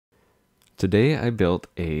Today I built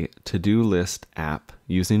a to-do list app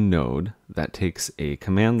using Node that takes a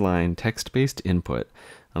command line text-based input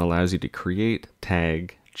and allows you to create,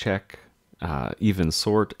 tag, check, even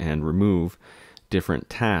sort and remove different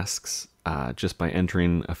tasks just by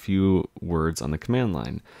entering a few words on the command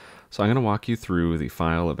line. So I'm going to walk you through the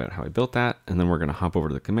file about how I built that, and then we're going to hop over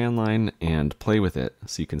to the command line and play with it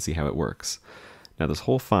so you can see how it works. Now this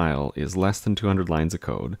whole file is less than 200 lines of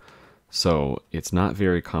code, so it's not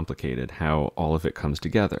very complicated how all of it comes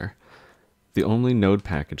together. The only Node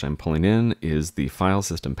package I'm pulling in is the file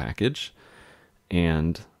system package,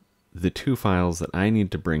 and the two files that I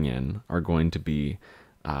need to bring in are going to be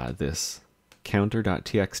this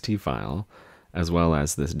counter.txt file as well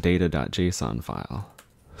as this data.json file.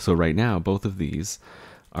 So right now both of these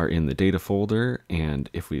are in the data folder, and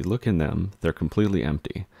if we look in them, they're completely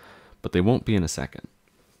empty, but they won't be in a second.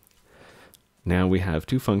 Now we have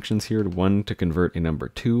two functions here, one to convert a number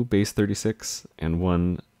to base 36 and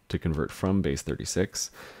one to convert from base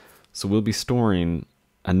 36. So we'll be storing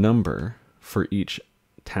a number for each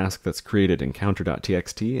task that's created in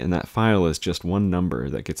counter.txt, and that file is just one number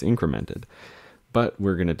that gets incremented. But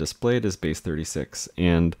we're going to display it as base 36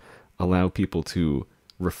 and allow people to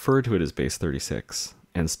refer to it as base 36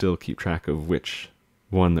 and still keep track of which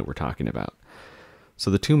one that we're talking about. So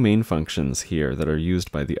the two main functions here that are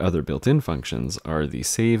used by the other built-in functions are the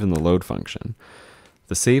save and the load function.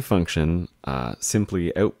 The save function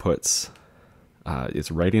simply outputs, it's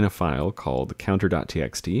writing a file called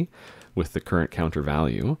counter.txt with the current counter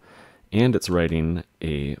value, and it's writing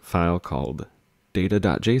a file called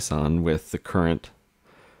data.json with the current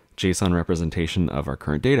JSON representation of our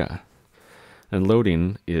current data. And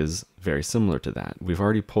loading is very similar to that. We've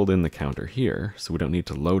already pulled in the counter here, so we don't need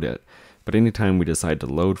to load it. But anytime we decide to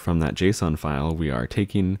load from that JSON file, we are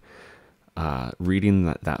taking, reading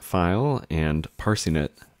that file and parsing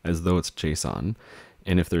it as though it's JSON.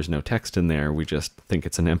 And if there's no text in there, we just think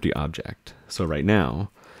it's an empty object. So right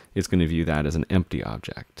now, it's going to view that as an empty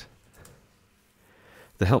object.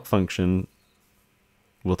 The help function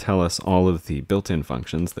will tell us all of the built-in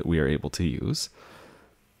functions that we are able to use.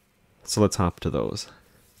 So let's hop to those.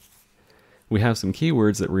 We have some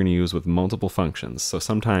keywords that we're going to use with multiple functions. So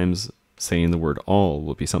sometimes saying the word all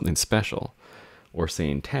will be something special, or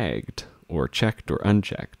saying tagged, or checked, or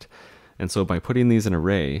unchecked. And so by putting these in an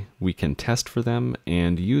array, we can test for them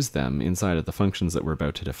and use them inside of the functions that we're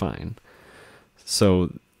about to define.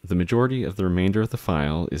 So the majority of the remainder of the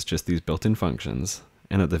file is just these built-in functions,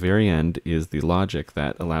 and at the very end is the logic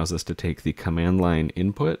that allows us to take the command line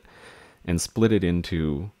input and split it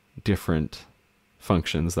into different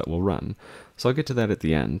functions that will run. So I'll get to that at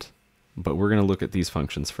the end, but we're going to look at these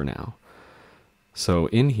functions for now. So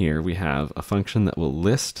in here we have a function that will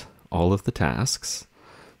list all of the tasks,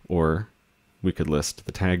 or we could list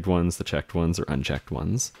the tagged ones, the checked ones, or unchecked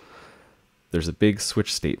ones. There's a big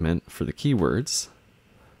switch statement for the keywords.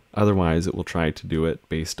 Otherwise it will try to do it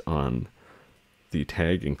based on the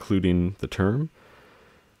tag including the term,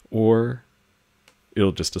 or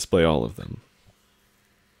it'll just display all of them.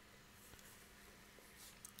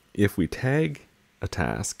 If we tag a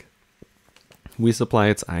task, we supply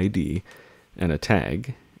its ID and a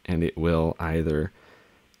tag, and it will either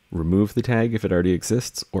remove the tag if it already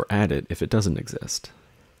exists or add it if it doesn't exist.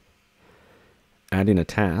 Adding a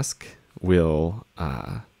task will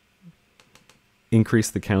increase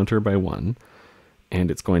the counter by 1,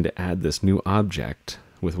 and it's going to add this new object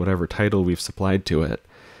with whatever title we've supplied to it.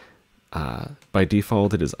 By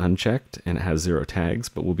default it is unchecked and it has 0 tags,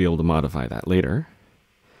 but we'll be able to modify that later.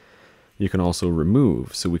 You can also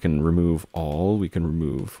remove, so we can remove all, we can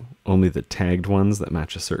remove only the tagged ones that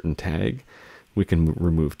match a certain tag, we can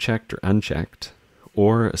remove checked or unchecked,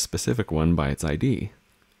 or a specific one by its ID.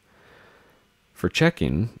 For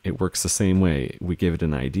checking, it works the same way. We give it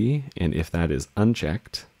an ID, and if that is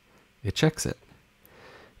unchecked, it checks it.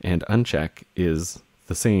 And uncheck is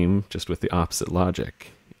the same, just with the opposite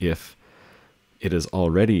logic. If it is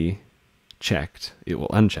already checked, it will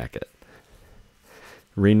uncheck it.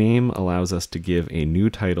 Rename allows us to give a new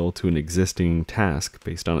title to an existing task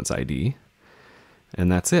based on its ID,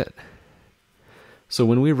 and that's it. So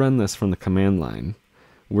when we run this from the command line,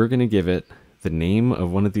 we're going to give it the name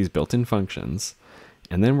of one of these built-in functions,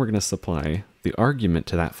 and then we're going to supply the argument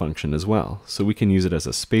to that function as well. So we can use it as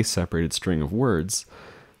a space-separated string of words,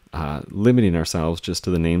 limiting ourselves just to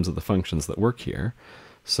the names of the functions that work here.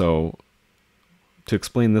 So to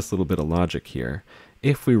explain this little bit of logic here,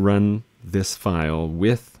 if we run this file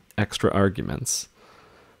with extra arguments,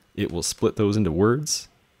 it will split those into words.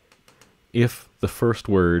 If the first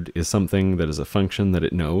word is something that is a function that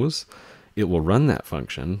it knows, it will run that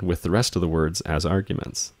function with the rest of the words as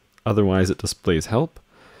arguments. Otherwise, it displays help.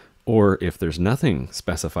 Or if there's nothing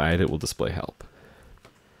specified, it will display help.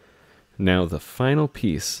 Now, the final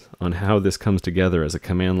piece on how this comes together as a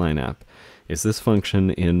command line app is this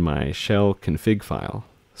function in my shell config file.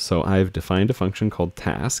 So I've defined a function called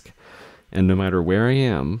tasq, and no matter where I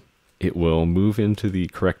am, it will move into the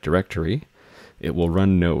correct directory. It will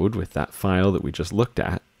run Node with that file that we just looked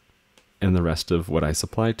at, and the rest of what I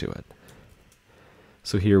supply to it.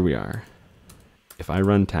 So here we are. If I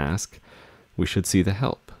run tasq, we should see the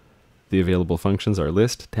help. The available functions are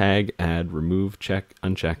list, tag, add, remove, check,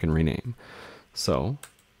 uncheck, and rename. So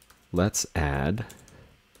let's add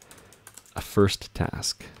a first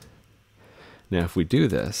task. Now if we do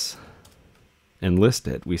this and list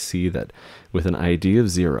it, we see that with an ID of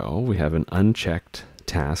 0, we have an unchecked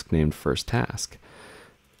task named first task.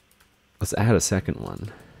 Let's add a second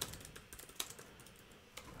one.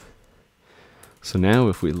 So now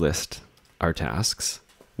if we list our tasks,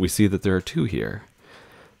 we see that there are 2 here.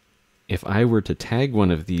 If I were to tag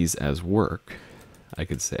one of these as work, I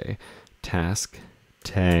could say task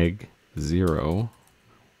tag 0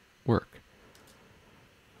 work.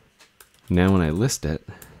 Now when I list it,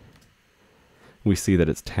 we see that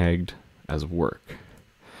it's tagged as work.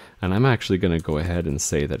 And I'm actually going to go ahead and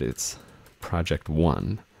say that it's project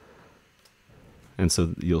 1. And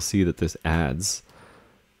so you'll see that this adds.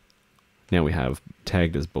 Now we have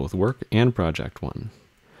tagged as both work and project 1.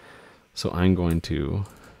 So I'm going to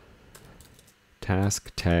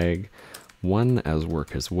task tag 1 as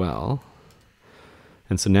work as well.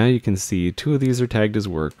 And so now you can see 2 of these are tagged as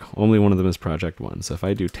work, only one of them is project 1. So if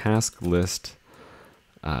I do task list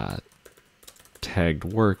tagged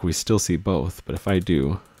work, we still see both. But if I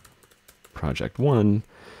do project 1,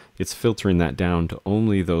 it's filtering that down to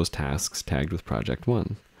only those tasks tagged with project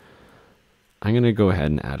 1. I'm going to go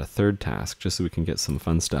ahead and add a third task just so we can get some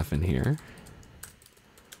fun stuff in here.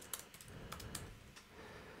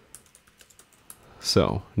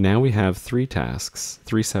 So now we have 3 tasks,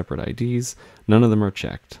 3 separate IDs. None of them are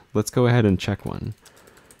checked. Let's go ahead and check one.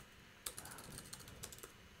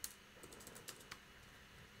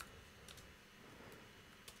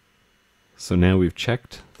 So now we've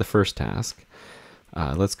checked the first task.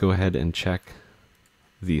 Let's go ahead and check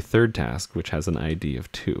the third task, which has an ID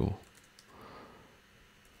of 2.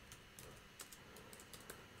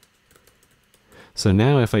 So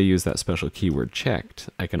now if I use that special keyword checked,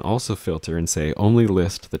 I can also filter and say only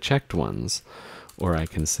list the checked ones, or I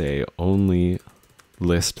can say only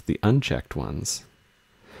list the unchecked ones.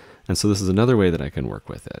 And so this is another way that I can work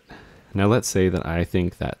with it. Now let's say that I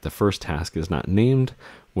think that the first task is not named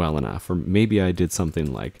well enough, or maybe I did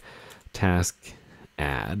something like task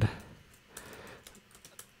add.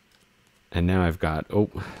 And now I've got,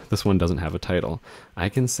 oh, this one doesn't have a title. I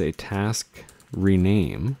can say task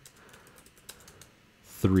rename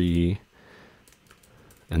 3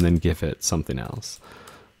 and then give it something else.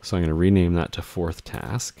 So I'm going to rename that to fourth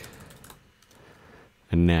task.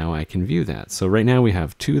 And now I can view that. So right now we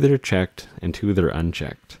have 2 that are checked and 2 that are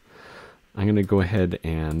unchecked. I'm going to go ahead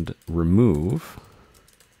and remove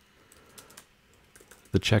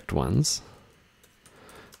the checked ones.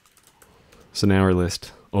 So now our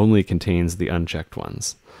list only contains the unchecked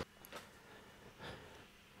ones.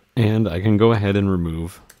 And I can go ahead and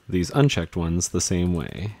remove these unchecked ones the same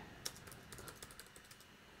way,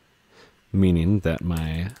 meaning that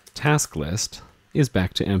my task list is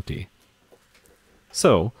back to empty.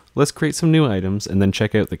 So let's create some new items and then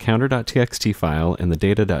check out the counter.txt file and the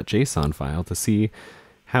data.json file to see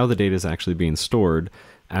how the data is actually being stored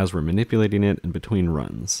as we're manipulating it in between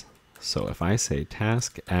runs. So if I say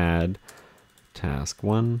task add task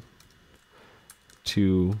 1,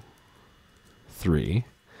 2, 3,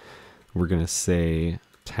 we're going to say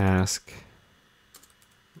task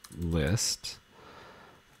list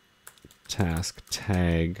task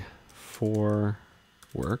tag 4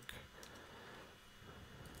 work,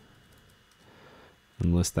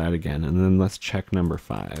 and list that again, and then let's check number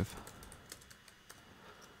 5.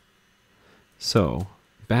 So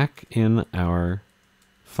back in our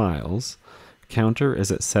files, counter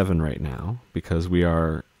is at 7 right now because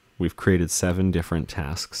we've created 7 different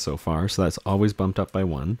tasks so far, so that's always bumped up by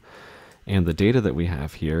 1. And the data that we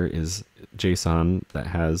have here is JSON that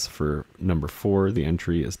has for number 4, the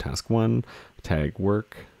entry is task 1, tag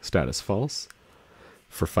work, status false.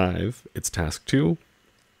 For 5, it's task 2,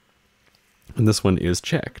 and this one is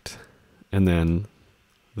checked. And then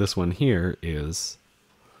this one here is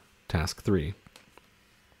task 3.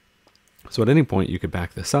 So at any point you could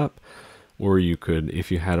back this up, or you could,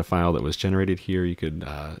 if you had a file that was generated here, you could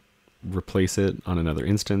replace it on another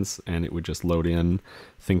instance and it would just load in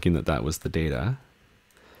thinking that that was the data.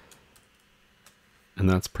 And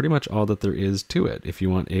that's pretty much all that there is to it. If you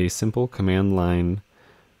want a simple command line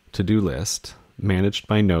to-do list managed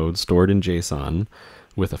by Node, stored in JSON,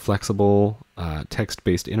 with a flexible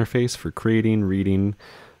text-based interface for creating, reading,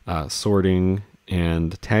 sorting,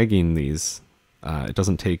 and tagging these, it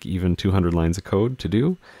doesn't take even 200 lines of code to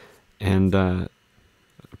do, and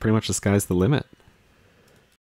pretty much the sky's the limit.